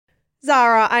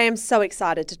Zara, I am so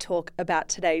excited to talk about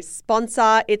today's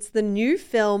sponsor. It's the new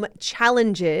film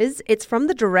Challenges. It's from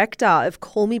the director of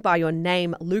Call Me By Your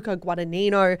Name, Luca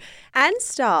Guadagnino, and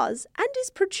stars and is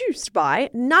produced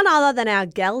by none other than our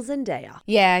gal Zendaya.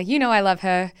 Yeah, you know I love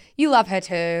her. You love her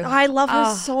too. I love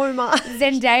her so much.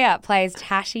 Zendaya plays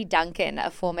Tashi Duncan,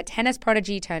 a former tennis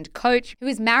prodigy turned coach who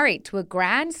is married to a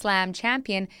Grand Slam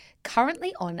champion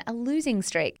currently on a losing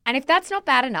streak. And if that's not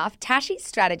bad enough, Tashi's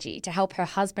strategy to help her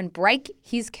husband break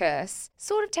his curse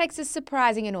sort of takes a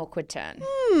surprising and awkward turn.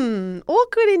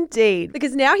 Awkward indeed,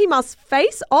 because now he must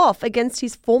face off against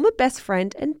his former best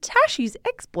friend and Tashi's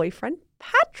ex-boyfriend,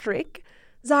 Patrick.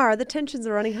 Zara, the tensions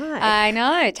are running high. I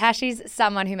know. Tashi's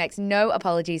someone who makes no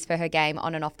apologies for her game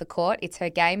on and off the court. It's her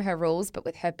game, her rules, but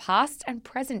with her past and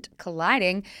present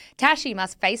colliding, Tashi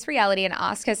must face reality and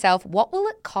ask herself, what will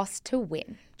it cost to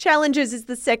win? Challenges is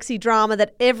the sexy drama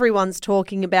that everyone's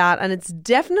talking about, and it's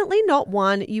definitely not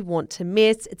one you want to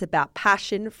miss. It's about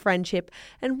passion, friendship,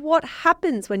 and what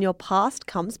happens when your past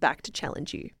comes back to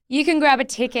challenge you. You can grab a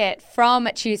ticket from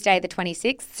Tuesday the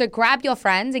 26th, so grab your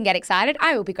friends and get excited.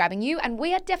 I will be grabbing you, and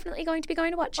we are definitely going to be going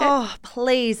to watch it. Oh,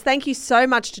 please. Thank you so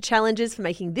much to Challenges for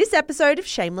making this episode of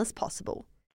Shameless possible.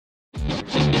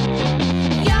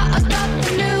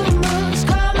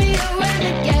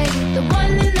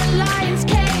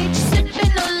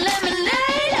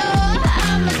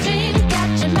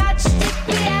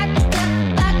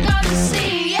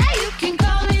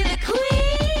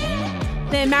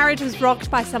 Their marriage was rocked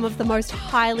by some of the most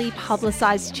highly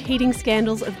publicised cheating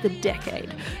scandals of the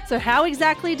decade. So how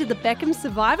exactly did the Beckhams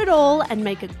survive it all and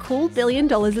make a cool $1 billion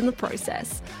in the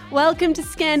process? Welcome to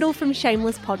Scandal from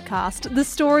Shameless Podcast, the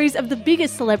stories of the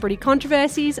biggest celebrity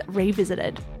controversies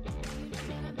revisited.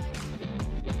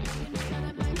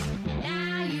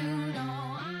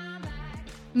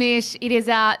 Mish, it is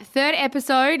our third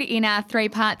episode in our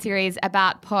three-part series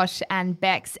about Posh and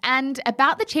Bex and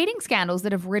about the cheating scandals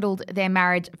that have riddled their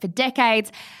marriage for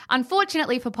decades.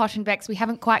 Unfortunately for Posh and Bex, we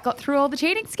haven't quite got through all the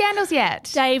cheating scandals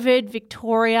yet. David,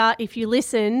 Victoria, if you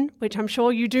listen, which I'm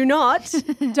sure you do not,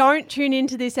 don't tune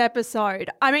into this episode.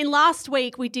 I mean, last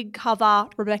week we did cover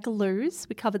Rebecca Lewis.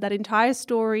 We covered that entire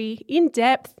story in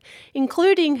depth,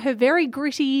 including her very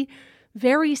gritty,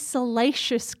 very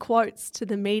salacious quotes to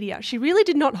the media. She really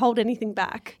did not hold anything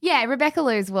back. Yeah, Rebecca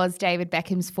Lewis was David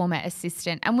Beckham's former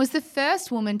assistant and was the first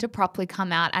woman to properly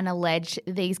come out and allege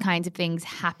these kinds of things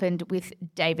happened with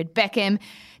David Beckham.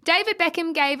 David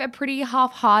Beckham gave a pretty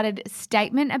half-hearted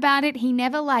statement about it. He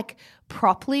never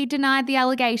properly denied the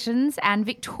allegations, and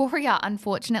Victoria,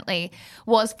 unfortunately,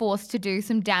 was forced to do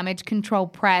some damage control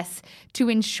press to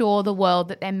ensure the world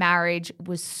that their marriage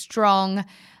was strong.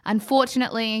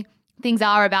 Unfortunately, things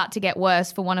are about to get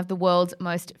worse for one of the world's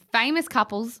most famous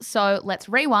couples, so let's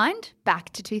rewind back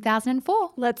to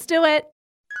 2004. Let's do it.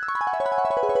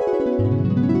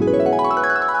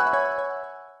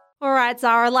 All right,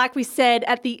 Zara, like we said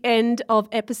at the end of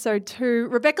episode 2,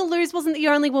 Rebecca Lewis wasn't the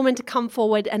only woman to come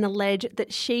forward and allege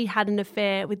that she had an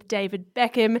affair with David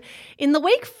Beckham. In the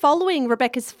week following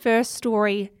Rebecca's first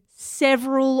story,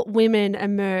 several women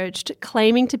emerged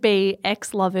claiming to be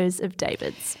ex-lovers of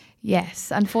David's.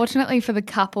 Yes, unfortunately for the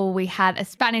couple, we had a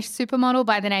Spanish supermodel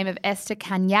by the name of Esther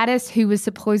Cañadas who was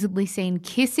supposedly seen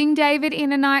kissing David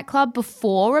in a nightclub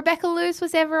before Rebecca Lewis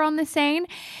was ever on the scene.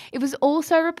 It was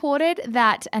also reported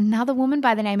that another woman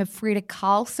by the name of Frida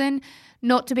Karlsson,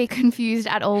 not to be confused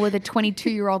at all with a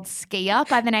 22-year-old skier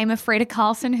by the name of Frida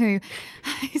Karlsson, who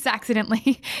is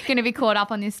accidentally going to be caught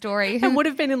up on this story. And would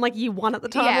have been in year 1 at the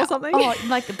time or something.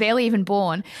 Oh, barely even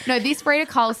born. No, this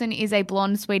Frida Karlsson is a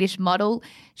blonde Swedish model.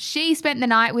 She spent the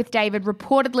night with David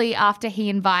reportedly after he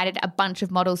invited a bunch of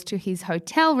models to his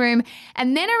hotel room.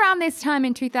 And then around this time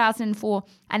in 2004,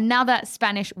 another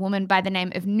Spanish woman by the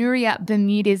name of Nuria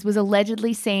Bermudez was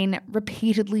allegedly seen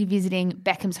repeatedly visiting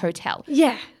Beckham's hotel.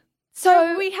 Yeah.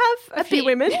 So we have a few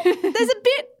women. There's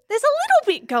a little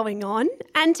bit going on.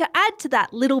 And to add to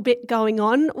that little bit going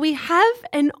on, we have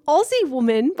an Aussie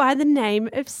woman by the name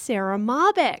of Sarah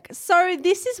Marbeck. So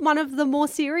this is one of the more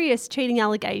serious cheating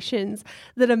allegations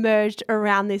that emerged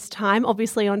around this time,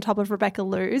 obviously on top of Rebecca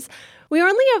Lewis. We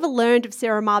only ever learned of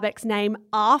Sarah Marbeck's name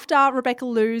after Rebecca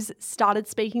Lewis started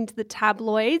speaking to the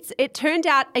tabloids. It turned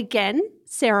out, again,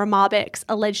 Sarah Marbeck's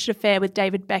alleged affair with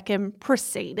David Beckham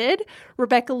preceded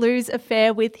Rebecca Lewis'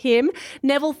 affair with him.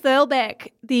 Neville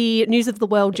Thurlbeck, the News of the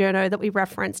World journo that we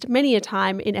referenced many a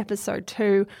time in episode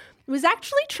 2, was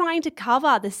actually trying to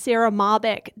cover the Sarah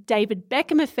Marbeck-David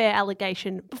Beckham affair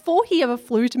allegation before he ever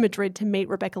flew to Madrid to meet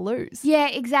Rebecca Lewis. Yeah,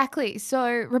 exactly. So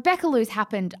Rebecca Lewis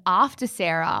happened after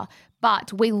Sarah,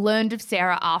 but we learned of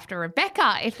Sarah after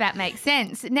Rebecca, if that makes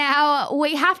sense. Now,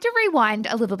 we have to rewind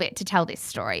a little bit to tell this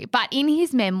story, but in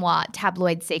his memoir,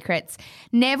 Tabloid Secrets,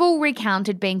 Neville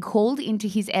recounted being called into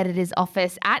his editor's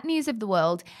office at News of the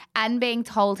World and being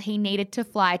told he needed to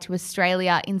fly to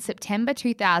Australia in September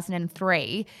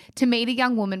 2003 to meet a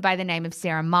young woman by the name of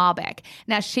Sarah Marbeck.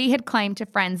 Now, she had claimed to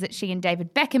friends that she and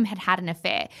David Beckham had had an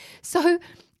affair. So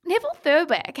Neville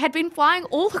Thurbeck had been flying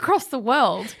all across the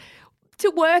world to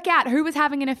work out who was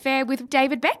having an affair with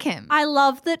David Beckham. I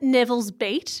love that Neville's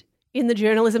beat in the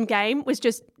journalism game was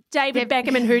just David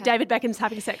Beckham and who David Beckham's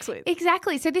having sex with.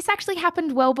 Exactly. So this actually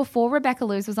happened well before Rebecca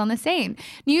Lewis was on the scene.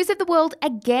 News of the World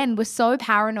again was so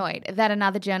paranoid that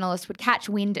another journalist would catch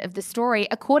wind of the story,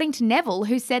 according to Neville,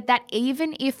 who said that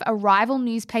even if a rival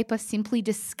newspaper simply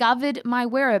discovered my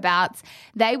whereabouts,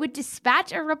 they would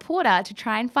dispatch a reporter to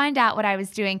try and find out what I was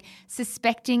doing,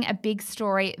 suspecting a big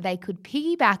story they could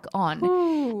piggyback on.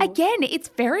 Ooh. Again, it's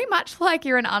very much like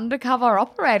you're an undercover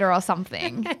operator or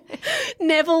something.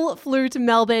 Neville flew to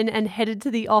Melbourne and headed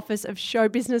to the office of show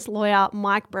business lawyer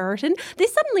Mike Brereton.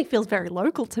 This suddenly feels very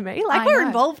local to me. Like we're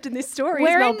involved in this story.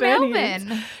 We're in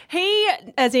Melbourne. He,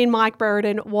 as in Mike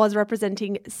Brereton, was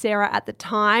representing Sarah at the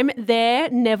time. There,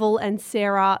 Neville and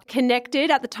Sarah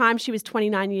connected. At the time, she was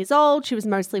 29 years old. She was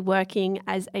mostly working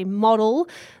as a model.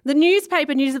 The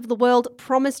newspaper News of the World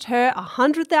promised her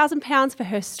 £100,000 for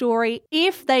her story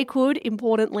if they could,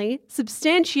 importantly,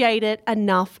 substantiate it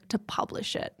enough to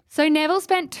publish it. So Neville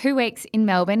spent 2 weeks in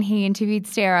Melbourne. He interviewed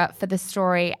Sarah for the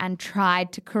story and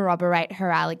tried to corroborate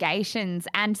her allegations.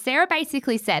 And Sarah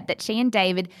basically said that she and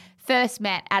David first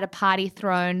met at a party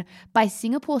thrown by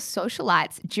Singapore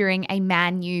socialites during a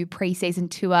Man U pre-season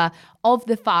tour of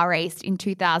the Far East in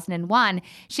 2001.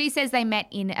 She says they met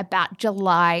in about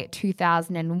July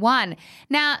 2001.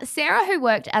 Now, Sarah, who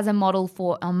worked as a model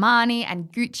for Armani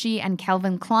and Gucci and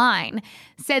Calvin Klein,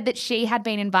 said that she had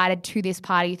been invited to this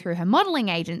party through her modeling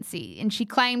agency, and she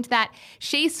claimed that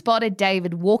she spotted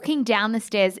David walking down the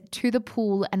stairs to the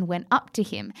pool and went up to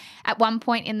him. At one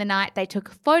point in the night, they took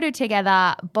a photo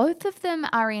together. Both of them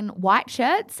are in white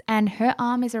shirts and her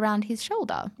arm is around his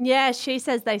shoulder. Yeah, she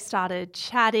says they started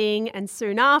chatting, and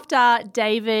soon after,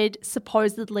 David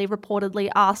reportedly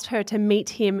asked her to meet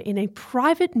him in a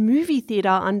private movie theatre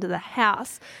under the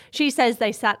house. She says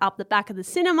they sat up the back of the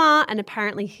cinema, and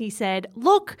apparently he said,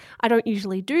 "Look, I don't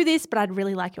usually do this, but I'd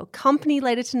really like your company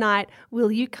later tonight.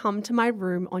 Will you come to my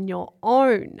room on your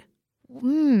own?"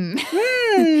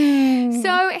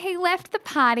 So he left the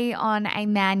party on a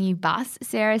Man U bus,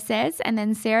 Sarah says, and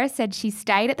then Sarah said she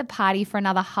stayed at the party for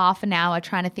another half an hour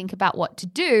trying to think about what to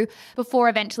do before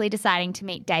eventually deciding to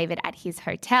meet David at his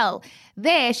hotel.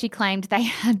 There, she claimed they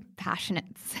had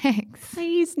passionate sex.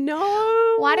 Please, no.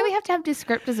 Why do we have to have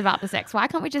descriptors about the sex? Why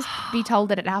can't we just be told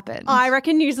that it happened? I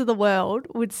reckon News of the World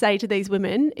would say to these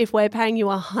women, if we're paying you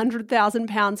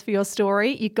 £100,000 for your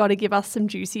story, you've got to give us some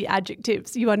juicy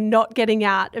adjectives. You are not getting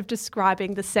out of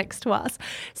describing the sex to us.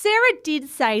 Sarah did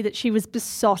say that she was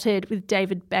besotted with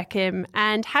David Beckham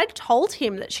and had told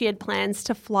him that she had plans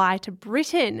to fly to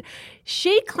Britain.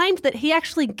 She claimed that he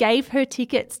actually gave her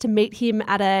tickets to meet him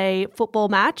at a football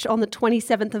match on the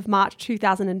 27th of March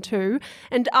 2002.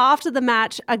 And after the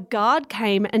match, a guard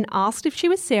came and asked if she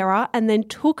was Sarah and then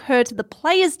took her to the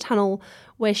players' tunnel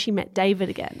where she met David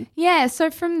again. Yeah,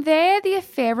 so from there, the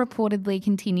affair reportedly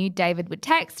continued. David would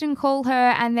text and call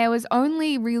her, and there was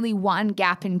only really one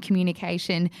gap in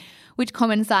communication, which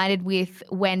coincided with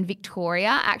when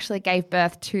Victoria actually gave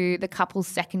birth to the couple's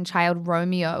second child,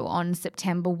 Romeo, on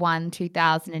September 1,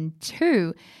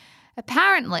 2002.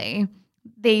 Apparently,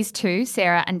 these two,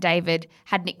 Sarah and David,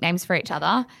 had nicknames for each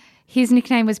other. His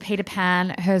nickname was Peter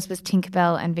Pan, hers was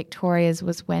Tinkerbell, and Victoria's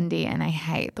was Wendy, and I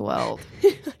hate the world.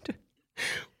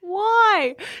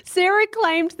 Why? Sarah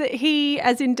claimed that he,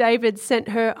 as in David, sent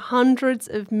her hundreds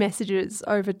of messages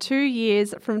over 2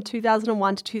 years from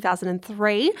 2001 to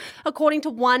 2003. According to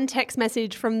one text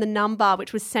message from the number,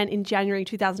 which was sent in January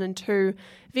 2002,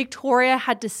 Victoria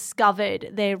had discovered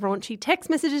their raunchy text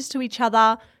messages to each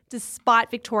other. Despite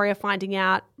Victoria finding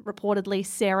out, reportedly,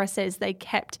 Sarah says they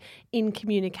kept in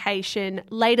communication.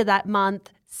 Later that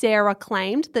month, Sarah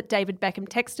claimed that David Beckham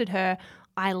texted her,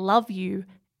 "I love you,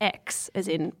 X," as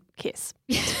in kiss.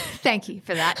 Thank you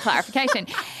for that clarification.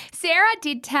 Sarah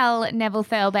did tell Neville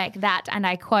Thurbeck that, and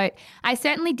I quote, "I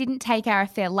certainly didn't take our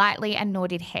affair lightly, and nor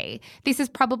did he. This is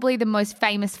probably the most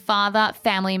famous father,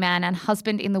 family man, and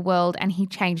husband in the world, and he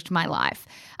changed my life.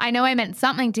 I know I meant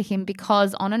something to him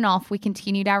because on and off we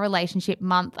continued our relationship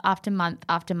month after month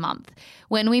after month.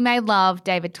 When we made love,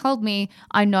 David told me,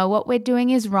 I know what we're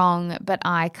doing is wrong, but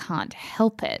I can't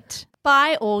help it."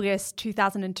 By August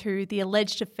 2002, the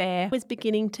alleged affair was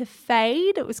beginning to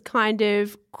fade. It was kind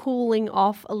of cooling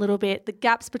off a little bit. The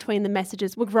gaps between the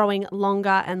messages were growing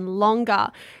longer and longer.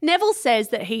 Neville says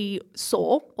that he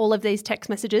saw all of these text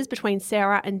messages between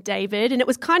Sarah and David, and it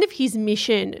was kind of his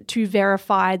mission to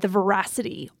verify the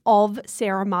veracity of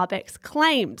Sarah Marbeck's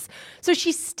claims. So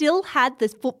she still had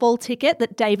this football ticket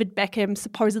that David Beckham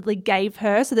supposedly gave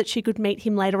her so that she could meet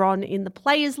him later on in the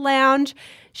Players' Lounge.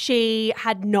 She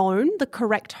had known the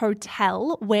correct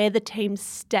hotel where the team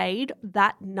stayed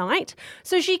that night.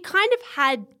 So she kind of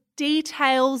had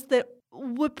details that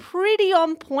were pretty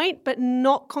on point, but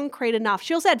not concrete enough.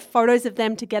 She also had photos of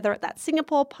them together at that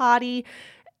Singapore party.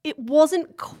 It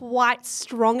wasn't quite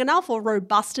strong enough or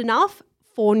robust enough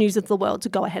for News of the World to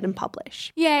go ahead and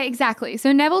publish. Yeah, exactly.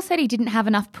 So Neville said he didn't have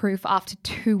enough proof after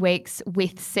 2 weeks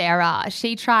with Sarah.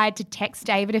 She tried to text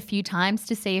David a few times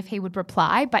to see if he would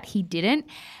reply, but he didn't.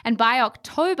 And by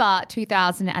October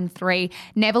 2003,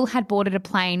 Neville had boarded a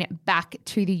plane back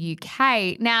to the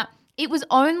UK. Now, it was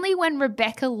only when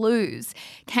Rebecca Lewis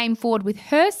came forward with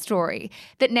her story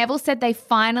that Neville said they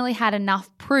finally had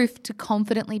enough proof to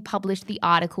confidently publish the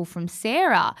article from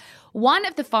Sarah. One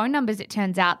of the phone numbers, it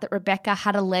turns out, that Rebecca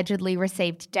had allegedly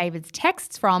received David's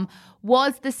texts from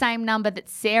was the same number that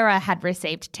Sarah had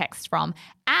received texts from.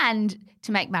 And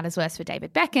to make matters worse for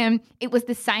David Beckham, it was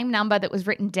the same number that was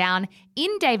written down in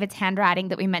David's handwriting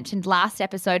that we mentioned last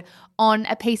episode on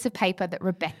a piece of paper that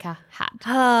Rebecca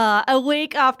had. A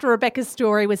week after Rebecca's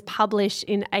story was published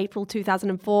in April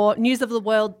 2004, News of the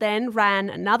World then ran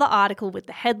another article with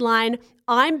the headline,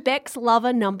 "I'm Beck's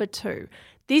lover number 2.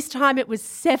 This time it was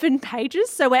 7 pages,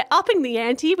 so we're upping the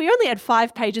ante. We only had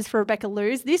 5 pages for Rebecca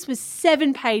Lewis. This was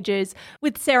 7 pages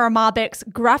with Sarah Marbeck's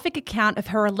graphic account of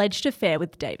her alleged affair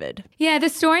with David. Yeah, the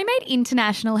story made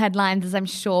international headlines, as I'm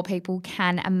sure people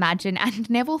can imagine, and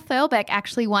Neville Thurlbeck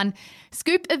actually won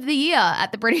Scoop of the Year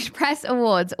at the British Press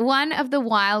Awards. One of the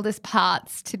wildest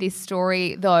parts to this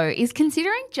story, though, is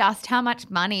considering just how much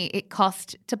money it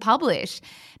cost to publish.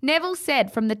 Neville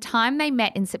said from the time they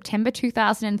met in September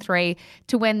 2003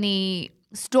 to when the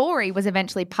story was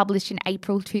eventually published in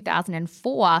April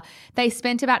 2004, they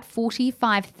spent about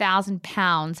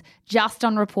 £45,000 just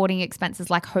on reporting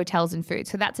expenses like hotels and food.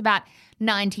 So that's about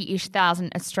 90-ish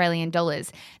thousand Australian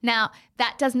dollars. Now,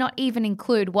 that does not even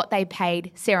include what they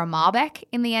paid Sarah Marbeck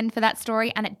in the end for that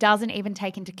story, and it doesn't even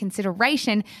take into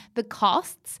consideration the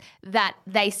costs that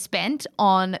they spent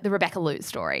on the Rebecca Lewis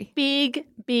story. Big,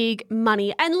 big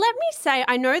money. And let me say,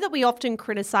 I know that we often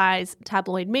criticise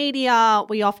tabloid media.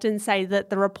 We often say that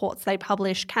the reports they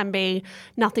publish can be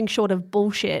nothing short of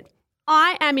bullshit.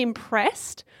 I am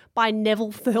impressed by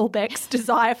Neville Thurlbeck's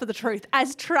desire for the truth.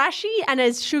 As trashy and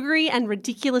as sugary and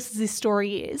ridiculous as this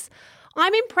story is,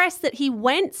 I'm impressed that he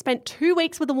spent 2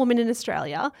 weeks with a woman in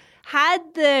Australia, had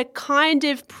the kind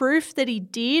of proof that he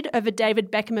did of a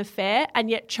David Beckham affair, and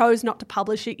yet chose not to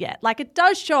publish it yet. Like, it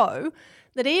does show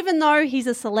that even though he's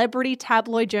a celebrity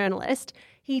tabloid journalist,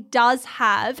 he does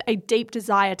have a deep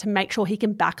desire to make sure he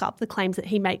can back up the claims that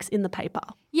he makes in the paper.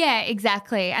 Yeah,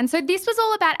 exactly. And so this was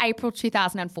all about April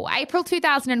 2004. April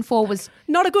 2004 was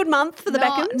not a good month for the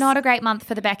Beckhams. Not a great month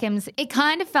for the Beckhams. It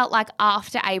kind of felt like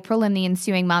after April and the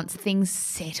ensuing months, things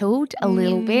settled a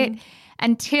little bit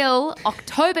until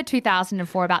October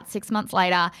 2004, about 6 months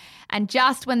later. And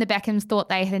just when the Beckhams thought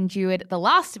they had endured the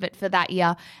last of it for that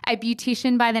year, a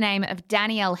beautician by the name of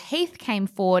Danielle Heath came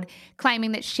forward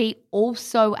claiming that she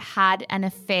also had an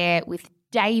affair with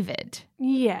David.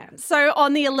 Yeah. So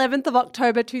on the 11th of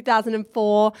October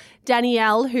 2004,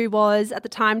 Danielle, who was at the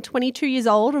time 22 years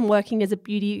old and working as a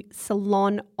beauty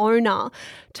salon owner,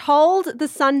 told the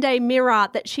Sunday Mirror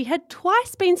that she had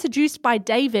twice been seduced by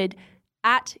David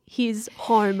at his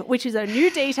home, which is a new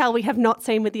detail we have not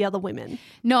seen with the other women.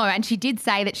 No, and she did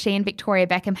say that she and Victoria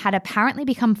Beckham had apparently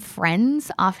become friends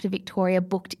after Victoria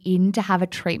booked in to have a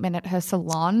treatment at her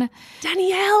salon.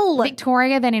 Danielle!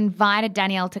 Victoria then invited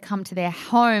Danielle to come to their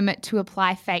home to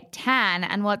apply fake tan,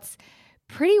 and what's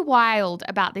pretty wild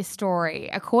about this story,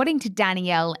 according to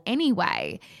Danielle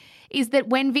anyway, is that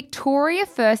when Victoria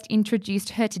first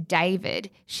introduced her to David,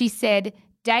 she said,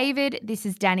 "David, this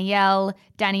is Danielle.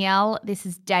 Danielle, this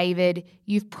is David.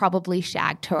 You've probably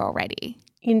shagged her already."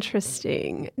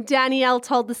 Interesting. Danielle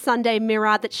told the Sunday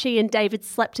Mirror that she and David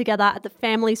slept together at the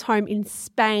family's home in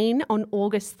Spain on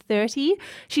August 30.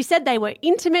 She said they were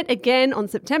intimate again on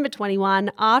September 21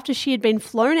 after she had been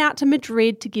flown out to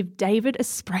Madrid to give David a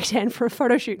spray tan for a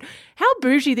photo shoot. How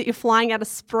bougie that you're flying out a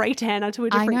spray tanner to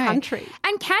a different country.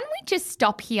 And can we just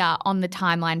stop here on the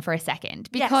timeline for a second?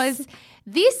 Because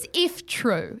this, if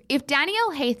true, if Danielle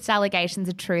Heath's allegations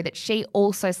are true that she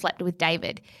also slept with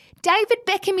David, David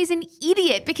Beckham is an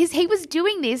idiot because he was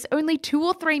doing this only 2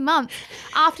 or 3 months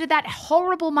after that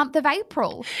horrible month of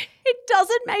April. It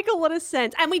doesn't make a lot of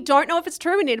sense. And we don't know if it's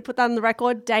true. We need to put that on the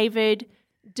record. David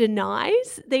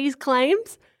denies these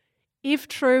claims. If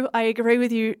true, I agree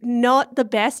with you. Not the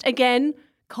best. Again,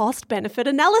 cost-benefit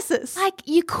analysis. Like,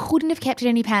 you couldn't have kept it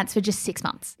in your pants for just 6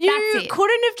 months. You That's it.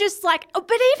 couldn't have just but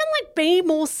even be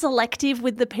more selective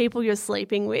with the people you're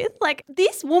sleeping with. Like,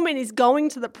 this woman is going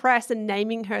to the press and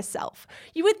naming herself.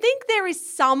 You would think there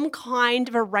is some kind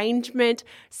of arrangement,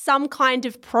 some kind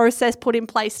of process put in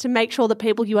place to make sure the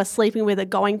people you are sleeping with are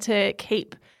going to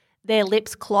keep their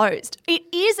lips closed. It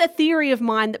is a theory of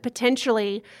mine that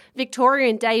potentially Victoria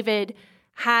and David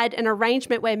had an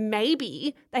arrangement where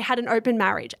maybe they had an open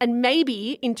marriage, and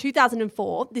maybe in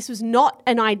 2004 this was not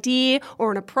an idea or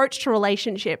an approach to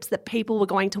relationships that people were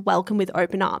going to welcome with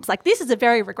open arms. Like, this is a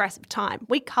very regressive time.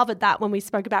 We covered that when we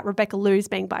spoke about Rebecca Lewis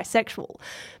being bisexual.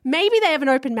 Maybe they have an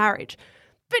open marriage,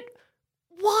 but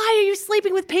why are you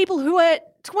sleeping with people who are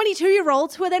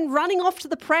 22-year-olds who are then running off to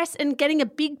the press and getting a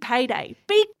big payday?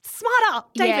 Be smarter,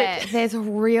 David. Yeah, there's a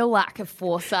real lack of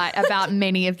foresight about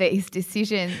many of these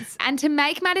decisions. And to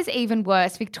make matters even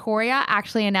worse, Victoria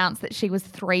actually announced that she was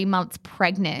 3 months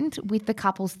pregnant with the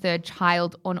couple's third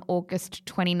child on August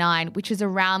 29, which is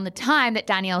around the time that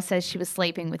Danielle says she was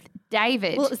sleeping with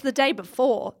David. Well, it was the day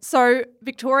before. So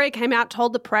Victoria came out,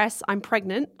 told the press, I'm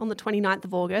pregnant on the 29th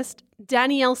of August.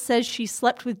 Danielle says she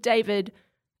slept with David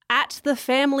at the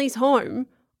family's home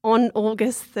on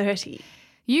August 30.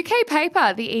 UK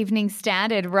paper, The Evening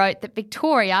Standard, wrote that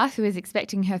Victoria, who is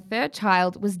expecting her third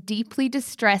child, was deeply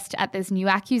distressed at this new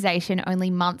accusation only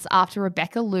months after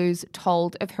Rebecca Lewis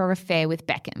told of her affair with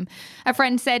Beckham. A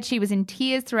friend said she was in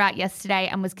tears throughout yesterday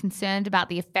and was concerned about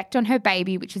the effect on her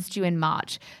baby, which is due in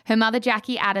March. Her mother,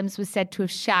 Jackie Adams, was said to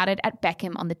have shouted at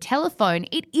Beckham on the telephone.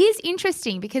 It is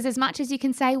interesting because as much as you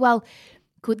can say, well,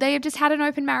 could they have just had an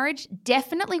open marriage?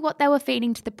 Definitely what they were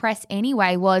feeding to the press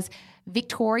anyway was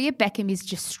Victoria Beckham is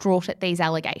distraught at these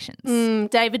allegations.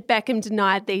 David Beckham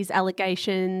denied these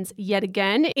allegations yet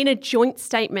again. In a joint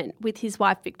statement with his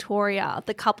wife Victoria,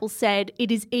 the couple said,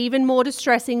 "It is even more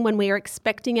distressing when we are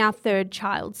expecting our third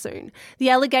child soon. The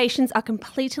allegations are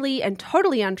completely and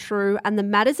totally untrue, and the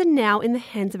matters are now in the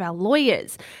hands of our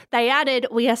lawyers." They added,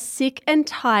 "We are sick and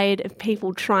tired of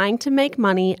people trying to make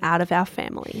money out of our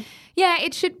family." Yeah,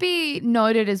 it should be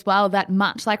noted as well that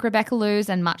much like Rebecca Lewis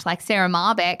and much like Sarah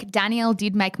Marbeck, Danielle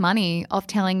did make money off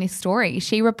telling this story.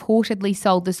 She reportedly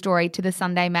sold the story to the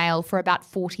Sunday Mail for about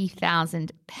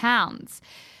 £40,000.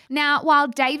 Now, while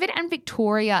David and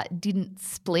Victoria didn't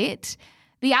split,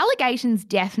 the allegations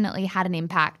definitely had an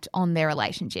impact on their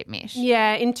relationship, Mish.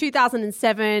 Yeah, in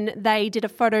 2007, they did a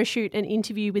photo shoot and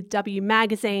interview with W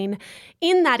Magazine.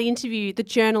 In that interview, the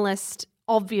journalist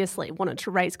obviously wanted to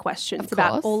raise questions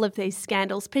about all of these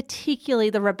scandals, particularly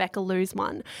the Rebecca Lewis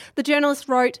one. The journalist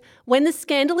wrote, "When the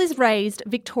scandal is raised,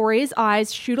 Victoria's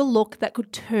eyes shoot a look that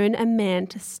could turn a man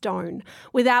to stone.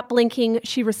 Without blinking,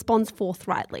 she responds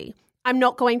forthrightly. I'm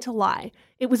not going to lie.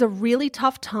 It was a really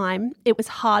tough time. It was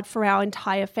hard for our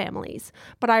entire families.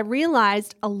 But I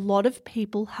realised a lot of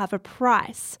people have a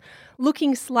price."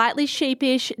 Looking slightly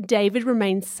sheepish, David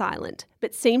remains silent,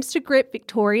 but seems to grip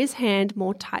Victoria's hand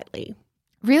more tightly.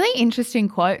 Really interesting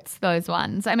quotes, those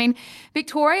ones. I mean,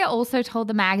 Victoria also told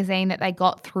the magazine that they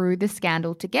got through the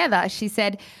scandal together. She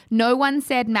said, "No one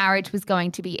said marriage was going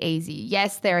to be easy.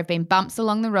 Yes, there have been bumps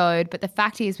along the road, but the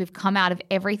fact is we've come out of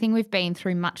everything we've been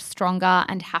through much stronger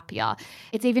and happier.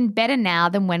 It's even better now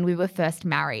than when we were first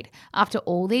married. After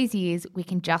all these years, we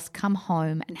can just come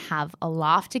home and have a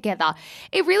laugh together."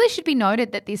 It really should be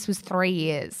noted that this was 3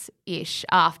 years-ish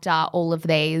after all of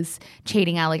these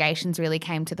cheating allegations really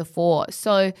came to the fore.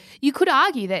 So you could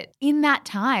argue that in that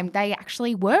time, they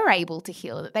actually were able to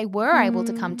heal, that they were able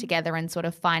to come together and sort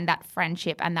of find that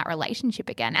friendship and that relationship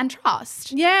again and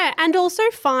trust. Yeah, and also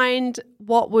find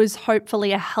what was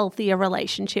hopefully a healthier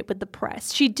relationship with the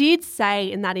press. She did say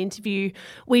in that interview,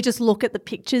 we just look at the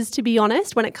pictures, to be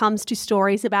honest, when it comes to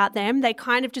stories about them. They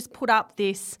kind of just put up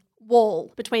this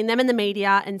wall between them and the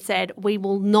media and said, we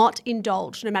will not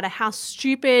indulge, no matter how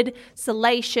stupid,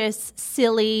 salacious,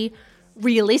 silly,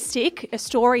 realistic a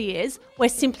story is, we're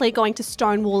simply going to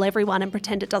stonewall everyone and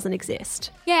pretend it doesn't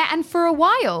exist. Yeah, and for a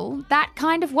while, that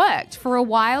kind of worked. For a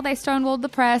while, they stonewalled the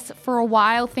press. For a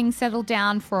while, things settled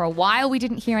down. For a while, we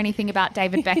didn't hear anything about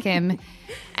David Beckham.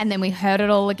 And then we heard it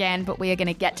all again, but we are going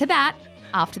to get to that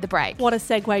after the break. What a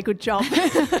segue. Good job.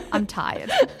 I'm tired.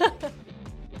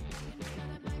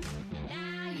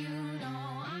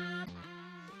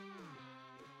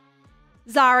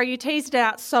 Zara, you teased it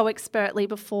out so expertly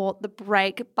before the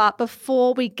break, but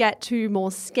before we get to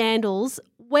more scandals,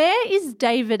 where is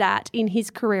David at in his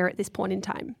career at this point in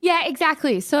time? Yeah,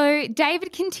 exactly. So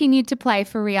David continued to play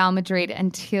for Real Madrid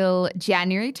until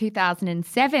January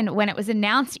 2007 when it was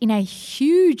announced in a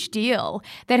huge deal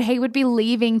that he would be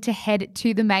leaving to head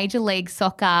to the Major League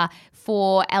Soccer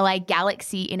for LA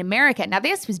Galaxy in America. Now,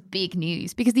 this was big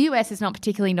news because the US is not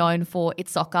particularly known for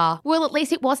its soccer. Well, at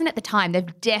least it wasn't at the time.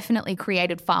 They've definitely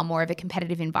created far more of a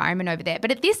competitive environment over there.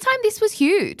 But at this time, this was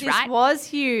huge, right? This was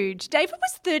huge. David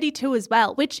was 32 as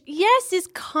well, which, yes, is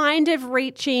kind of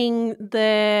reaching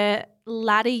the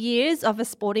latter years of a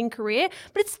sporting career,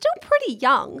 but it's still pretty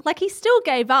young. Like, he still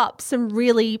gave up some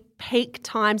really peak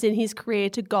times in his career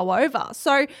to go over.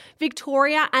 So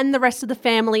Victoria and the rest of the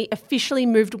family officially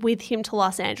moved with him to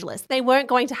Los Angeles. They weren't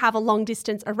going to have a long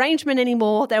distance arrangement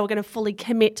anymore. They were going to fully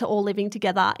commit to all living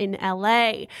together in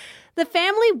LA. The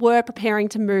family were preparing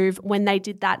to move when they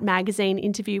did that magazine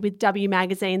interview with W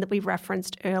Magazine that we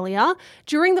referenced earlier.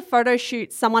 During the photo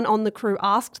shoot, someone on the crew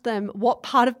asked them, "What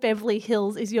part of Beverly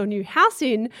Hills is your new house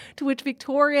in?" To which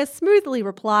Victoria smoothly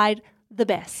replied, "The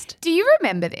best." Do you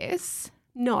remember this?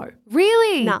 No.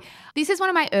 Really? No. This is one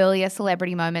of my earlier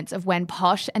celebrity moments of when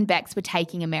Posh and Bex were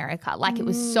taking America. Like, it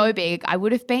was so big. I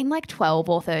would have been like 12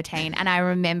 or 13. And I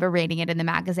remember reading it in the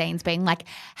magazines being like,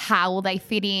 how will they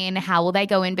fit in? How will they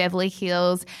go in Beverly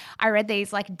Hills? I read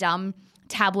these like dumb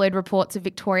tabloid reports of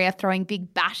Victoria throwing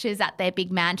big bashes at their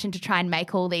big mansion to try and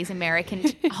make all these American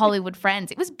Hollywood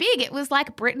friends. It was big. It was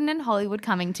like Britain and Hollywood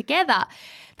coming together.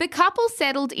 The couple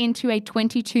settled into a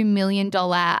 $22 million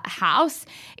house.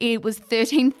 It was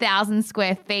 13,000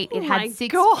 square feet. It had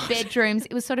 6 bedrooms.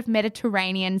 It was sort of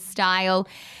Mediterranean style.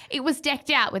 It was decked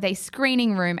out with a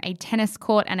screening room, a tennis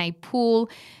court and a pool.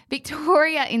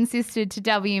 Victoria insisted to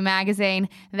W Magazine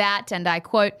that, and I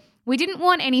quote, "We didn't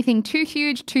want anything too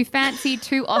huge, too fancy,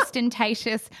 too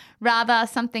ostentatious, rather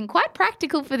something quite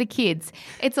practical for the kids.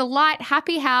 It's a light,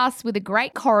 happy house with a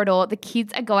great corridor the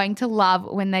kids are going to love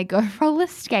when they go roller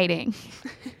skating."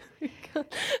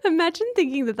 Imagine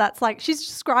thinking that that's like, she's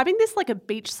describing this like a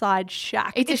beachside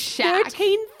shack. It's a shack.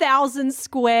 13,000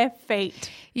 square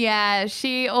feet. Yeah,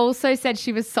 she also said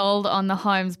she was sold on the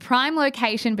home's prime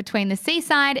location between the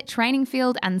seaside, training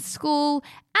field and school,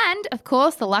 and, of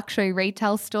course, the luxury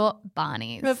retail store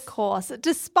Barney's. Of course.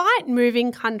 Despite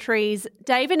moving countries,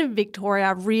 David and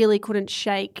Victoria really couldn't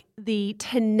shake the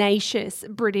tenacious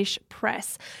British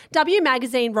press. W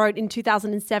Magazine wrote in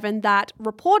 2007 that,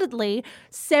 reportedly,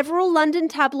 several London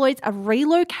tabloids are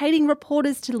relocating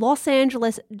reporters to Los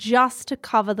Angeles just to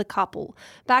cover the couple.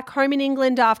 Back home in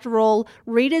England, after all,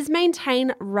 readers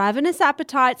maintain ravenous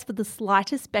appetites for the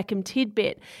slightest Beckham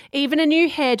tidbit. Even a new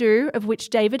hairdo, of which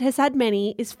David has had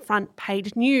many, is front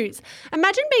page news.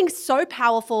 Imagine being so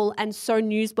powerful and so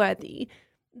newsworthy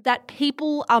that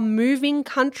people are moving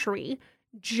country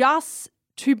just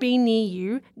to be near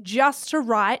you, just to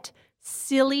write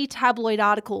silly tabloid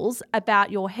articles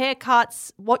about your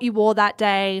haircuts, what you wore that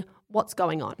day, what's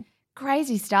going on.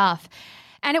 Crazy stuff.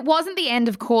 And it wasn't the end,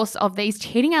 of course, of these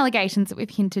cheating allegations that we've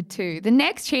hinted to. The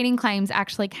next cheating claims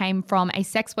actually came from a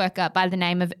sex worker by the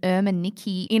name of Irma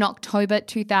Nicky in October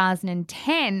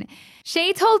 2010.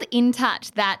 She told In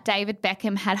Touch that David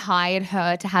Beckham had hired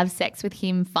her to have sex with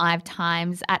him 5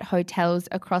 times at hotels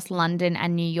across London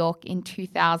and New York in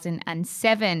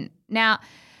 2007. Now,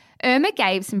 Irma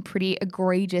gave some pretty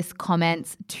egregious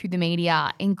comments to the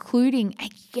media, including,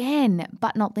 again,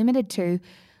 but not limited to,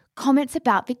 comments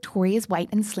about Victoria's weight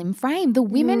and slim frame. The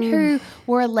women who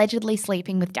were allegedly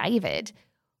sleeping with David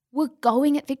were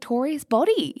going at Victoria's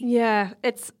body. Yeah,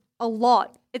 it's a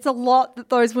lot. It's a lot that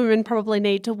those women probably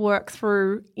need to work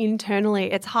through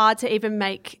internally. It's hard to even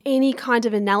make any kind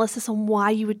of analysis on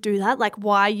why you would do that, like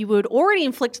why you would already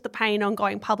inflict the pain on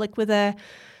going public with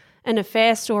an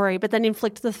affair story, but then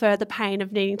inflict the further pain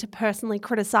of needing to personally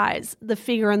criticise the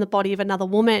figure and the body of another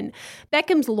woman.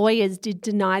 Beckham's lawyers did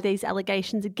deny these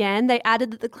allegations again. They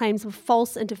added that the claims were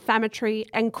false and defamatory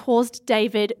and caused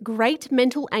David great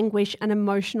mental anguish and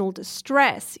emotional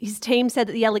distress. His team said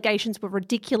that the allegations were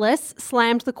ridiculous,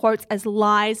 slammed the quotes as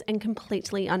lies and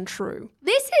completely untrue.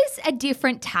 This is a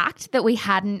different tact that we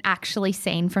hadn't actually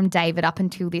seen from David up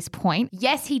until this point.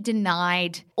 Yes, he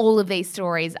denied all of these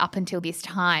stories up until this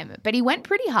time, but he went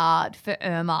pretty hard for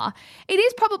Irma. It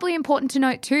is probably important to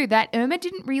note too that Irma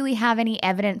didn't really have any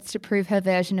evidence to prove her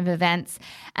version of events,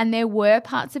 and there were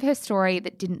parts of her story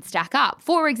that didn't stack up.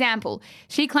 For example,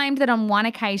 she claimed that on one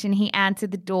occasion he answered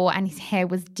the door and his hair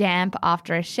was damp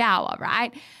after a shower,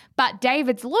 right? But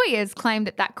David's lawyers claimed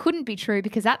that that couldn't be true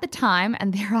because at the time,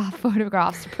 and there are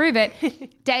photographs to prove it,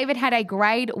 David had a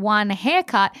grade 1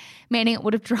 haircut, meaning it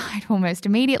would have dried almost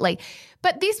immediately.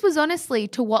 But this was honestly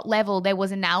to what level there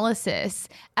was analysis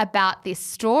about this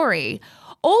story.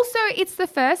 Also, it's the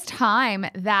first time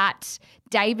that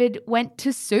David went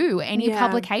to sue any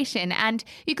publication. And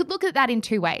you could look at that in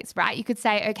two ways, right? You could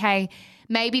say, okay,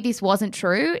 maybe this wasn't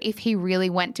true if he really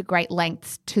went to great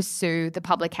lengths to sue the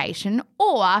publication,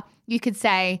 or you could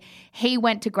say he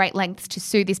went to great lengths to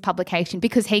sue this publication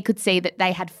because he could see that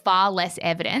they had far less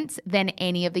evidence than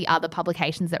any of the other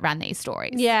publications that ran these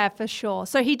stories. Yeah, for sure.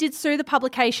 So he did sue the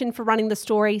publication for running the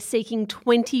story, seeking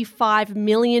 $25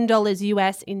 million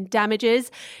US in damages.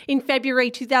 In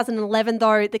February 2011,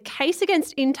 though, the case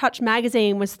against In Touch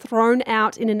magazine was thrown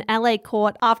out in an LA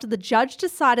court after the judge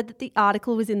decided that the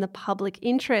article was in the public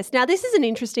interest. Now, this is an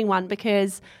interesting one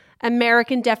because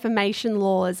American defamation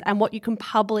laws and what you can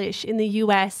publish in the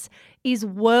US is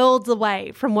worlds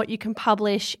away from what you can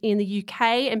publish in the UK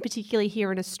and particularly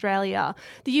here in Australia.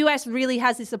 The US really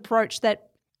has this approach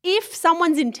that if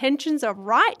someone's intentions are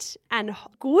right and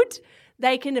good,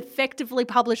 they can effectively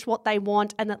publish what they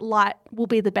want and that light will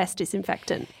be the best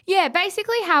disinfectant. Yeah,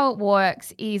 basically how it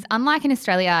works is, unlike in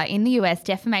Australia, in the US,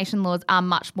 defamation laws are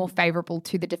much more favourable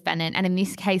to the defendant. And in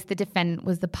this case, the defendant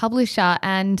was the publisher,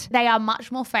 and they are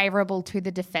much more favourable to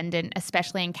the defendant,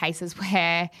 especially in cases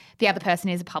where the other person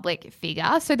is a public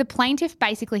figure. So the plaintiff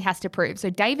basically has to prove.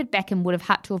 So David Beckham would have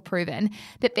had to have proven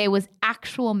that there was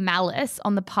actual malice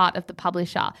on the part of the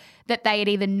publisher, that they had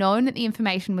either known that the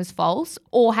information was false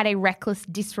or had a reckless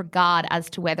disregard as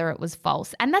to whether it was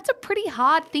false. And that's a pretty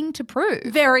hard thing to prove.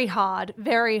 Very hard,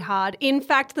 very hard. In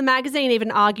fact, the magazine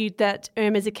even argued that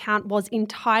Irma's account was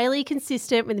entirely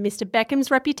consistent with Mr.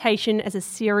 Beckham's reputation as a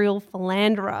serial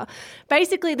philanderer.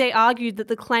 Basically, they argued that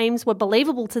the claims were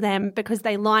believable to them because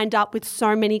they lined up with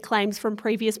so many claims from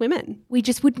previous women. We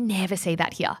just would never see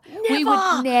that here. Never. We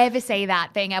would never see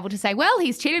that, being able to say, well,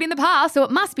 he's cheated in the past, so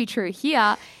it must be true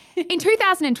here. In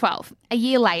 2012, a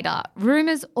year later,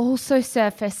 rumours also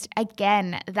surfaced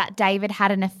again that David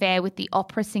had an affair with the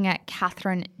opera singer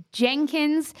Katherine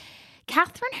Jenkins.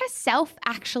 Katherine herself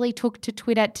actually took to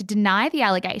Twitter to deny the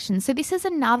allegations. So this is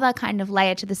another kind of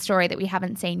layer to the story that we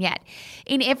haven't seen yet.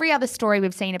 In every other story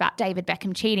we've seen about David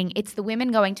Beckham cheating, it's the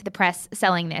women going to the press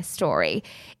selling their story.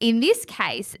 In this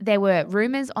case, there were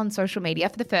rumours on social media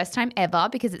for the first time ever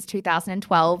because it's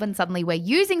 2012 and suddenly we're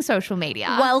using social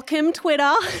media. Welcome,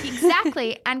 Twitter.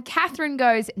 Exactly. And Katherine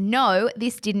goes, no,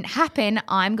 this didn't happen.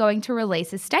 I'm going to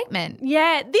release a statement.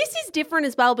 Yeah, this is different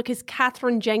as well because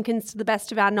Katherine Jenkins, to the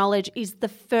best of our knowledge, is the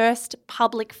first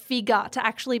public figure to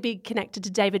actually be connected to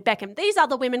David Beckham. These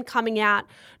other women coming out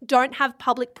don't have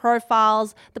public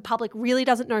profiles. The public really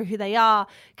doesn't know who they are.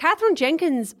 Katherine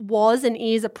Jenkins was and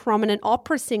is a prominent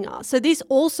opera singer, so this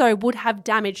also would have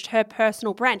damaged her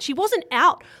personal brand. She wasn't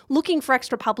out looking for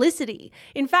extra publicity.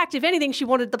 In fact, if anything, she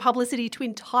wanted the publicity to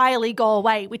entirely go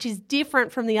away, which is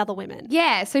different from the other women.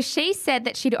 Yeah, so she said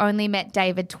that she'd only met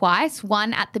David twice,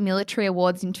 one at the Military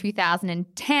Awards in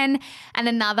 2010 and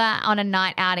another on a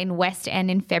night out in West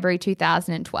End in February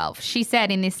 2012. She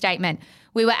said in this statement,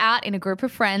 "We were out in a group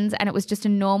of friends and it was just a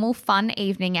normal, fun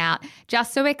evening out.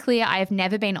 Just so we're clear, I have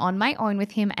never been on my own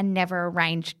with him and never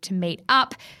arranged to meet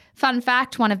up." Fun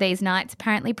fact, one of these nights,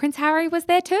 apparently Prince Harry was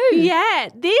there too. Yeah,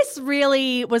 this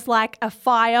really was like a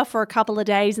fire for a couple of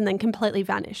days and then completely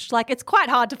vanished. Like, it's quite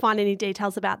hard to find any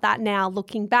details about that now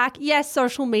looking back. Yes,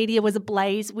 social media was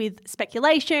ablaze with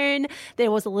speculation. There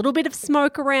was a little bit of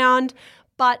smoke around.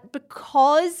 But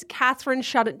because Katherine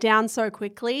shut it down so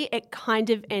quickly, it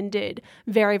kind of ended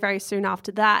very, very soon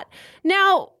after that.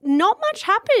 Now, not much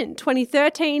happened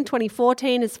 2013,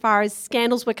 2014 as far as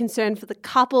scandals were concerned for the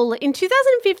couple. In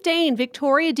 2015,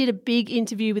 Victoria did a big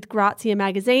interview with Grazia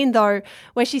magazine, though,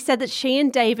 where she said that she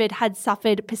and David had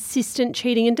suffered persistent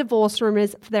cheating and divorce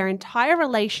rumours for their entire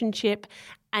relationship,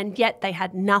 and yet they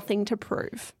had nothing to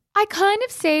prove. I kind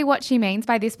of see what she means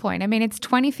by this point. I mean, it's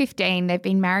 2015. They've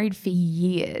been married for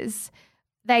years.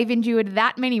 They've endured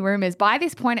that many rumours. By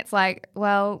this point, it's like,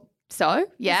 well, so,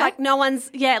 yeah. It's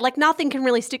like nothing can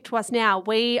really stick to us now.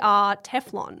 We are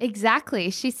Teflon. Exactly.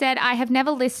 She said, "I have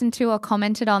never listened to or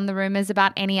commented on the rumours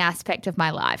about any aspect of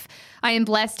my life. I am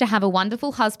blessed to have a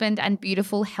wonderful husband and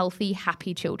beautiful, healthy,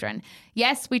 happy children.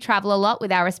 Yes, we travel a lot with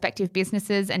our respective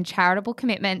businesses and charitable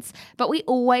commitments, but we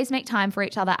always make time for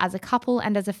each other as a couple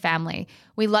and as a family.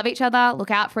 We love each other,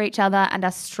 look out for each other, and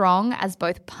are strong as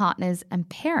both partners and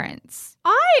parents."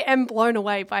 I am blown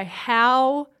away by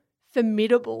how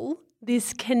formidable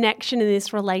this connection in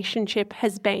this relationship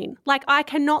has been. Like, I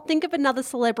cannot think of another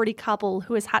celebrity couple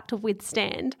who has had to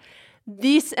withstand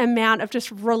this amount of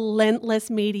just relentless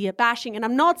media bashing. And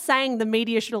I'm not saying the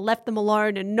media should have left them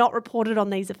alone and not reported on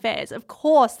these affairs. Of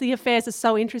course, the affairs are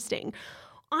so interesting.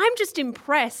 I'm just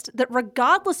impressed that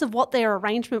regardless of what their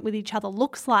arrangement with each other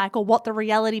looks like or what the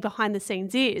reality behind the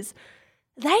scenes is,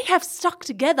 they have stuck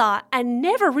together and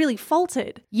never really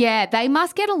faltered. Yeah, they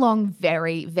must get along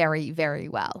very, very, very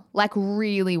well. Like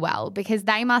really well, because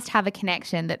they must have a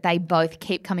connection that they both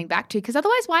keep coming back to, because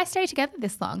otherwise why stay together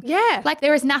this long? Yeah. Like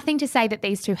there is nothing to say that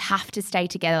these two have to stay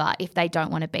together if they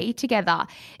don't want to be together.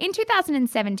 In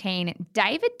 2017,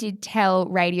 David did tell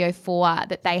Radio 4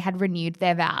 that they had renewed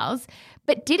their vows,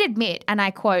 but did admit, and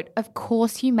I quote, "Of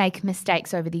course you make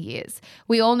mistakes over the years.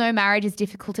 We all know marriage is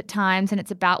difficult at times and it's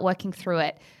about working through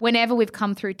it. Whenever we've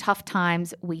come through tough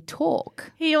times, we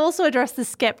talk." He also addressed the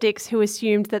skeptics who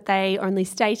assumed that they only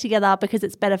stay together because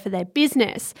it's better for their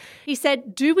business. He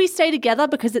said, "Do we stay together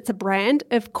because it's a brand?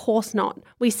 Of course not.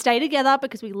 We stay together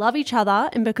because we love each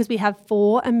other and because we have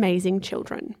 4 amazing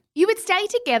children." You would stay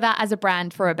together as a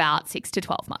brand for about 6 to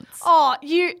 12 months. Oh,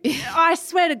 I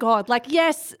swear to God, like,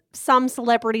 yes, some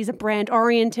celebrities are brand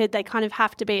oriented. They kind of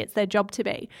have to be. It's their job to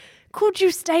be. Could you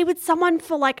stay with someone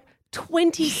for like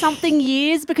 20 something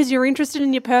years because you're interested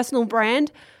in your personal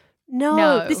brand?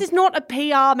 No, this is not a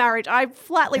PR marriage. I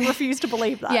flatly refuse to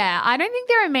believe that. Yeah, I don't think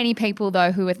there are many people,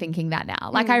 though, who are thinking that now.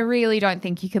 Like, I really don't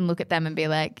think you can look at them and be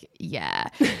like, yeah.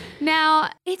 Now,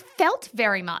 it felt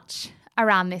very much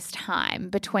around this time,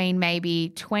 between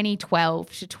maybe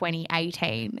 2012 to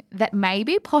 2018, that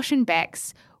maybe Posh and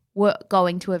Bex were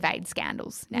going to evade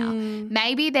scandals now.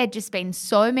 Maybe there'd just been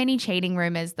so many cheating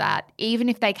rumours that even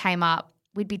if they came up,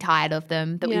 we'd be tired of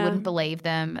them, that we wouldn't believe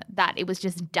them, that it was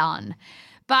just done.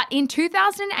 But in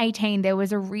 2018, there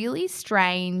was a really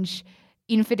strange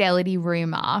infidelity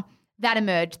rumour that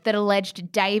emerged that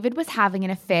alleged David was having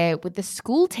an affair with the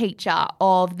school teacher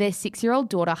of their 6-year-old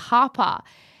daughter, Harper.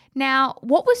 Now,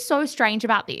 what was so strange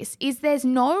about this is there's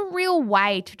no real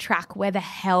way to track where the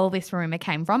hell this rumour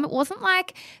came from. It wasn't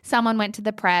like someone went to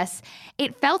the press.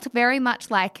 It felt very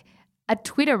much like a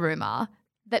Twitter rumour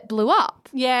that blew up.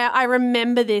 Yeah, I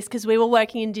remember this because we were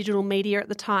working in digital media at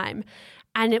the time,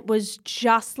 and it was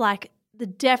just like the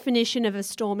definition of a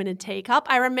storm in a teacup.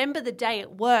 I remember the day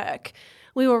at work.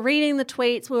 We were reading the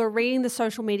tweets, we were reading the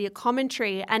social media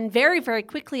commentary, and very, very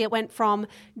quickly it went from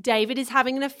David is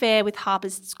having an affair with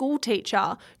Harper's school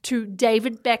teacher to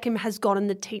David Beckham has gotten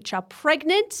the teacher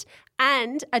pregnant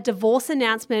and a divorce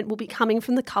announcement will be coming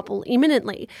from the couple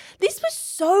imminently. This was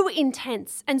so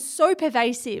intense and so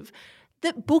pervasive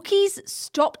that bookies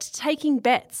stopped taking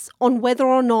bets on whether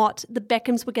or not the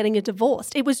Beckhams were getting a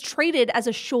divorce. It was treated as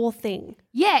a sure thing.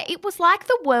 Yeah, it was like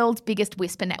the world's biggest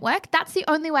whisper network. That's the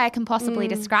only way I can possibly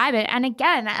describe it. And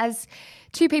again, as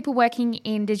two people working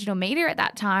in digital media at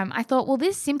that time, I thought, well,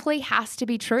 this simply has to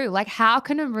be true. Like, how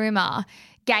can a rumour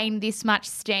gain this much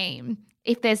steam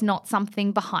if there's not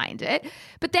something behind it?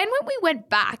 But then when we went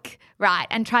back, right,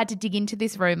 and tried to dig into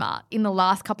this rumour in the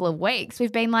last couple of weeks,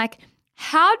 we've been like,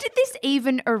 how did this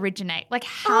even originate? Like,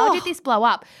 how did this blow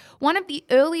up? One of the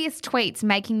earliest tweets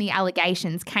making the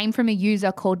allegations came from a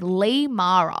user called Lee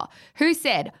Mara, who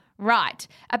said, right,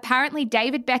 apparently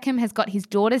David Beckham has got his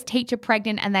daughter's teacher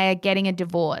pregnant and they are getting a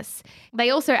divorce.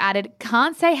 They also added,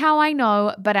 can't say how I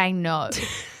know, but I know.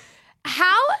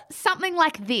 How something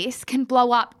like this can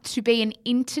blow up to be an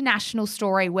international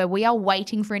story where we are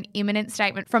waiting for an imminent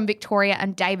statement from Victoria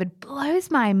and David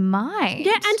blows my mind.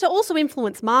 Yeah, and to also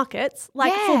influence markets,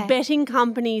 like for betting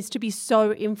companies to be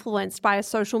so influenced by a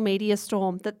social media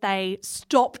storm that they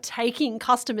stop taking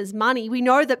customers' money. We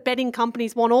know that betting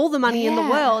companies want all the money in the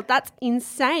world. That's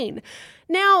insane.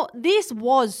 Now, this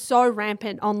was so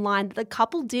rampant online that the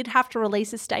couple did have to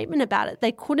release a statement about it.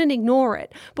 They couldn't ignore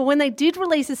it. But when they did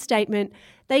release a statement,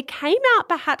 they came out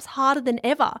perhaps harder than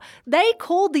ever. They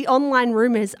called the online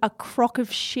rumours a crock of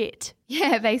shit.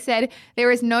 Yeah, they said,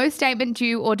 there is no statement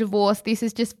due or divorce. This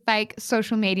is just fake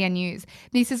social media news.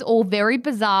 This is all very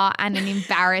bizarre and an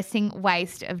embarrassing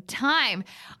waste of time.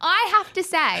 I have to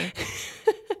say,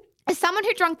 as someone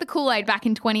who drank the Kool-Aid back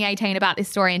in 2018 about this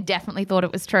story and definitely thought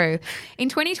it was true, in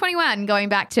 2021, going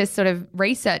back to sort of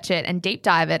research it and deep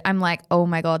dive it, I'm like, oh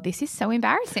my God, this is so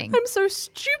embarrassing. I'm so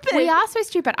stupid. We are so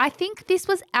stupid. I think this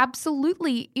was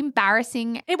absolutely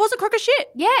embarrassing. It was a crock of shit.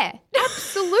 Yeah,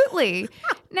 absolutely.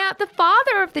 Now, the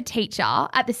father of the teacher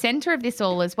at the centre of this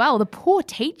all as well, the poor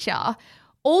teacher,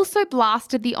 also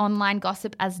blasted the online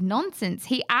gossip as nonsense.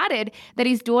 He added that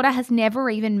his daughter has never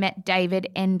even met David,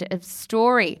 end of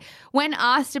story. When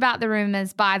asked about the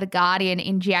rumours by The Guardian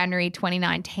in January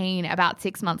 2019, about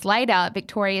 6 months later,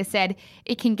 Victoria said,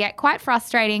 it can get quite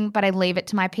frustrating, but I leave it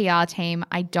to my PR team.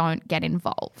 I don't get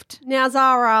involved. Now,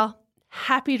 Zara,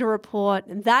 happy to report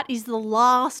that is the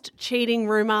last cheating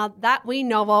rumour that we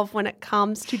know of when it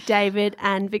comes to David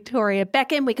and Victoria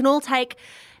Beckham. We can all take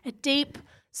a deep,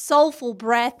 soulful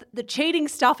breath. The cheating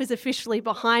stuff is officially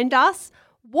behind us.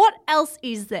 What else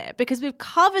is there? Because we've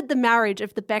covered the marriage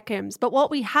of the Beckhams, but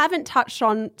what we haven't touched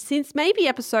on since maybe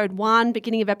episode 1,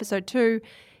 beginning of episode 2,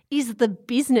 is the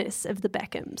business of the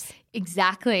Beckhams.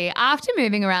 Exactly. After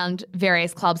moving around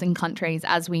various clubs and countries,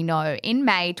 as we know, in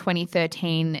May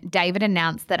 2013, David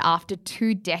announced that after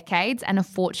 2 decades and a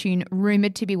fortune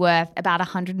rumoured to be worth about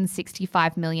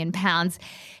 £165 million,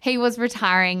 he was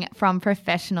retiring from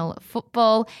professional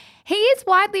football. He is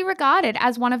widely regarded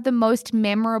as one of the most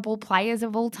memorable players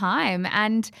of all time.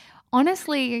 And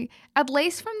honestly, at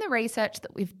least from the research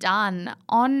that we've done,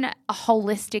 on a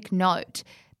holistic note,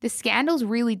 the scandals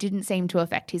really didn't seem to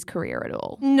affect his career at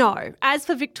all. No. As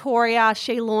for Victoria,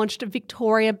 she launched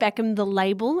Victoria Beckham the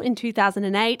label in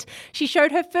 2008. She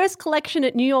showed her first collection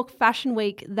at New York Fashion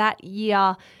Week that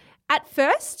year. At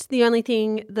first, the only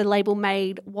thing the label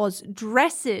made was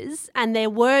dresses, and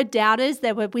there were doubters.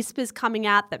 There were whispers coming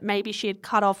out that maybe she had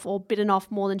cut off or bitten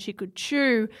off more than she could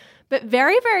chew. But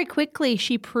very, very quickly,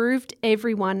 she proved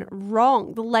everyone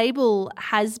wrong. The label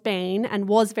has been and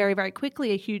was very, very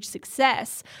quickly a huge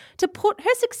success. To put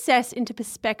her success into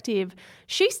perspective,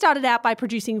 she started out by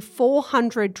producing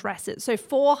 400 dresses, so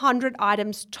 400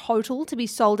 items total to be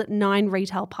sold at 9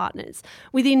 retail partners.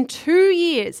 Within 2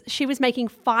 years, she was making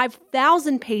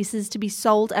 5,000 pieces to be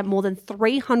sold at more than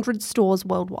 300 stores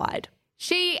worldwide.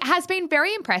 She has been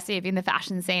very impressive in the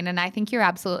fashion scene, and I think you're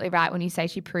absolutely right when you say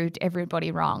she proved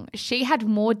everybody wrong. She had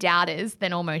more doubters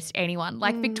than almost anyone.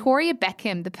 Like Victoria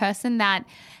Beckham, the person that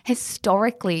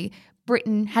historically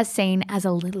Britain has seen as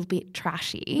a little bit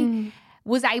trashy,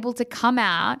 was able to come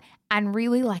out and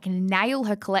really nail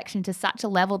her collection to such a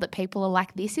level that people are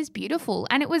like, this is beautiful.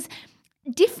 And it was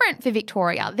different for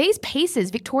Victoria. These pieces,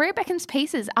 Victoria Beckham's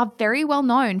pieces, are very well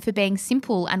known for being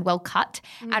simple and well cut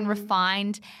and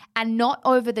refined and not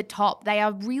over the top. They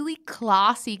are really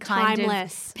classy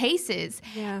timeless of pieces.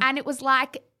 Yeah. And it was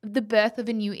like the birth of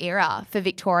a new era for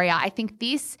Victoria. I think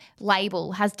this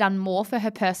label has done more for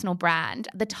her personal brand.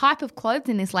 The type of clothes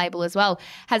in this label as well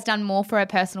has done more for her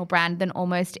personal brand than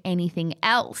almost anything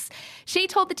else. She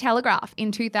told The Telegraph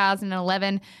in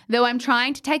 2011, though I'm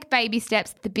trying to take baby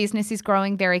steps, the business is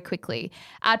growing very quickly.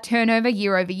 Our turnover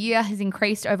year over year has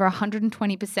increased over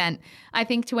 120%. I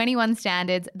think to anyone's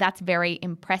standards, that's very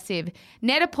impressive.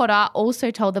 Netta Potter also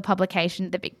told the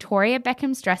publication that Victoria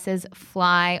Beckham's dresses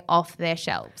fly off their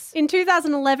shelves. In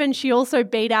 2011, she also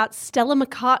beat out Stella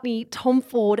McCartney, Tom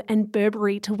Ford and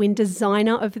Burberry to win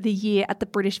Designer of the Year at the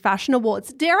British Fashion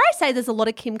Awards. Dare I say there's a lot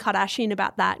of Kim Kardashian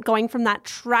about that, going from that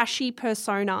trashy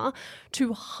persona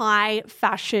to high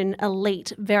fashion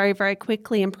elite very, very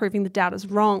quickly and proving the doubters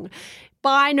wrong.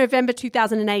 By November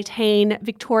 2018,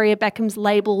 Victoria Beckham's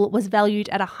label was valued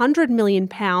at £100 million,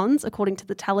 according to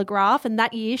The Telegraph. And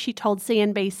that year, she told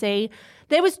CNBC,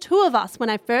 there was 2 of us when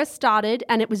I first started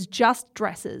and it was just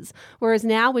dresses, whereas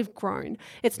now we've grown.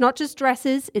 It's not just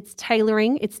dresses, it's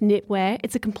tailoring, it's knitwear,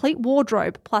 it's a complete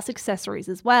wardrobe plus accessories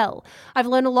as well. I've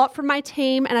learned a lot from my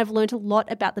team and I've learned a lot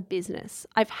about the business.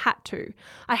 I've had to.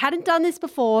 I hadn't done this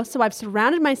before, so I've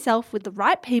surrounded myself with the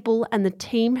right people and the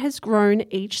team has grown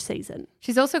each season.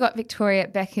 She's also got Victoria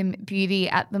Beckham Beauty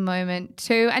at the moment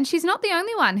too, and she's not the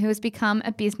only one who has become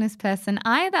a business person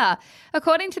either.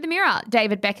 According to The Mirror,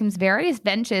 David Beckham's various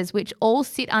ventures, which all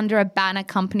sit under a banner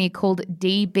company called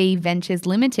DB Ventures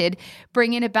Limited,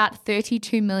 bring in about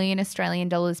 32 million Australian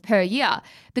dollars per year.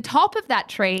 The top of that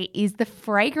tree is the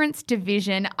fragrance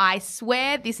division. I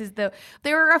swear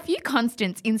there are a few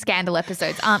constants in Scandal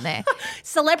episodes, aren't there?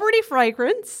 Celebrity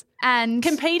fragrance and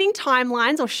competing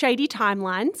timelines or shady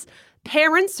timelines.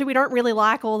 Parents who we don't really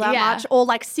like all that much, or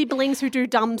like siblings who do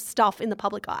dumb stuff in the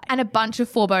public eye. And a bunch of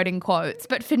foreboding quotes.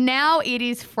 But for now, it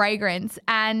is fragrance.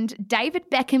 And David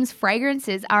Beckham's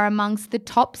fragrances are amongst the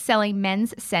top-selling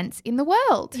men's scents in the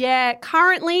world. Yeah,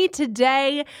 currently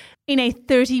today in a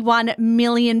 £31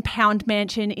 million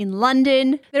mansion in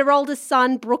London. Their oldest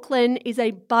son, Brooklyn, is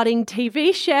a budding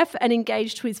TV chef and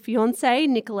engaged to his fiancée,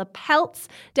 Nicola Peltz.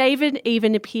 David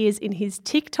even appears in his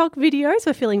TikTok videos.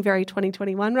 We're feeling very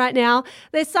 2021 right now.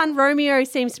 Their son, Romeo,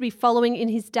 seems to be following in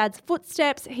his dad's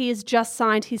footsteps. He has just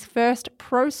signed his first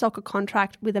pro soccer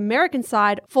contract with American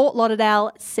side Fort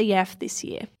Lauderdale CF this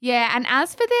year. Yeah, and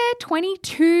as for their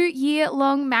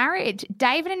 22-year-long marriage,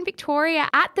 David and Victoria,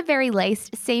 at the very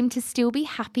least, seem to to still be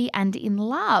happy and in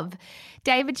love.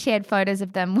 David shared photos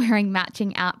of them wearing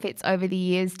matching outfits over the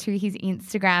years to his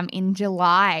Instagram in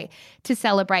July to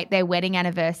celebrate their wedding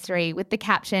anniversary with the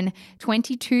caption,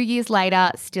 22 years later,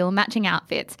 still matching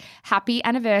outfits. Happy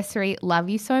anniversary, love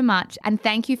you so much, and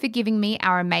thank you for giving me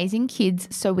our amazing kids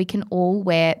so we can all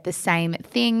wear the same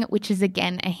thing, which is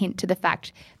again a hint to the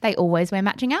fact they always wear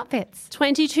matching outfits.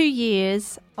 22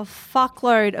 years, a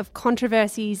fuckload of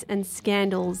controversies and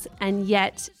scandals, and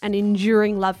yet an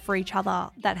enduring love for each other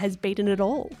that has beaten it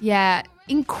all. Yeah,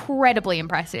 incredibly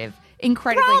impressive.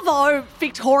 Incredibly. Bravo,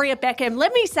 Victoria Beckham.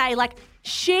 Let me say,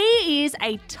 she is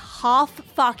a tough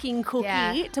fucking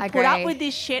cookie to put up with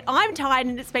this shit. I'm tired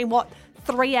and it's been,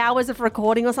 3 hours of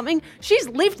recording or something? She's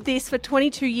lived this for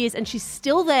 22 years and she's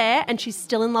still there and she's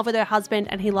still in love with her husband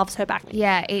and he loves her back.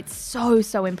 Yeah, it's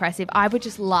so impressive. I would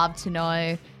just love to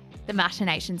know the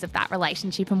machinations of that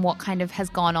relationship and what kind of has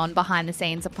gone on behind the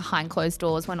scenes or behind closed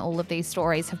doors when all of these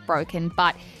stories have broken.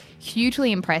 But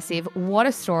hugely impressive. What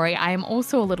a story. I am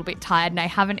also a little bit tired and I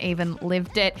haven't even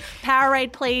lived it.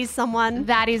 Powerade, please, someone.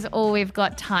 That is all we've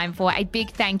got time for. A big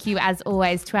thank you, as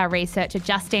always, to our researcher,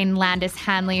 Justine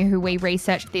Landis-Hanley, who we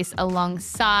researched this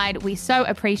alongside. We so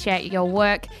appreciate your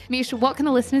work. Mish, what can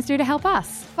the listeners do to help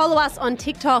us? Follow us on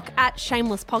TikTok at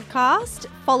Shameless Podcast.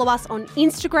 Follow us on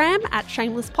Instagram at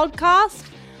Shameless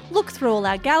Podcast. Look through all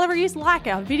our galleries, like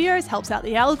our videos, helps out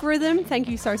the algorithm. Thank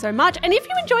you so much. And if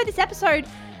you enjoyed this episode,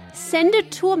 send it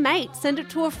to a mate, send it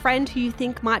to a friend who you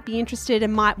think might be interested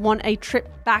and might want a trip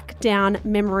back down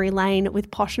memory lane with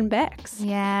Posh and Bex.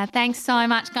 Yeah, thanks so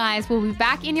much, guys. We'll be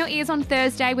back in your ears on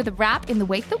Thursday with a wrap in the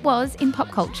week that was in pop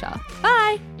culture.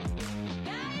 Bye.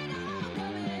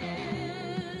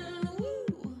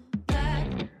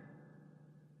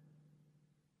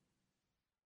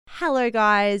 Hello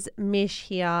guys, Mish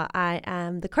here. I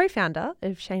am the co-founder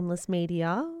of Shameless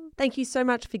Media. Thank you so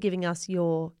much for giving us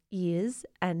your ears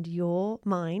and your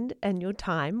mind and your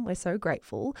time. We're so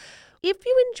grateful. If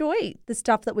you enjoy the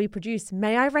stuff that we produce,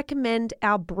 may I recommend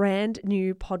our brand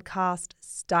new podcast,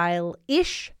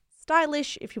 Style-ish.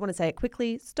 Stylish, if you want to say it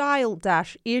quickly,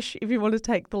 Style-ish, if you want to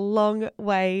take the long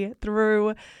way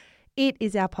through. It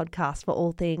is our podcast for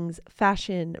all things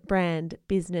fashion, brand,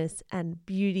 business, and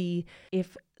beauty.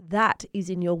 If that is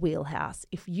in your wheelhouse,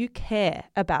 if you care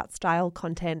about style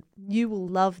content, you will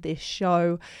love this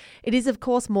show. It is, of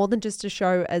course, more than just a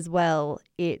show as well.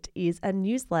 It is a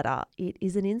newsletter. It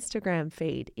is an Instagram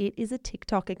feed. It is a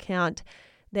TikTok account.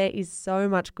 There is so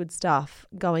much good stuff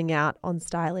going out on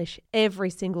Stylish every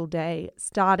single day,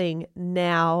 starting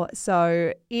now.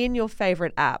 So in your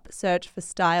favorite app, search for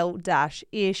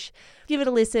Style-ish. Give it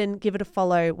a listen, give it a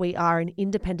follow. We are an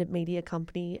independent media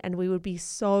company and we would be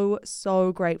so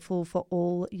grateful for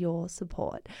all your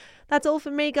support. That's all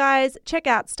from me, guys. Check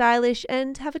out Stylish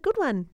and have a good one.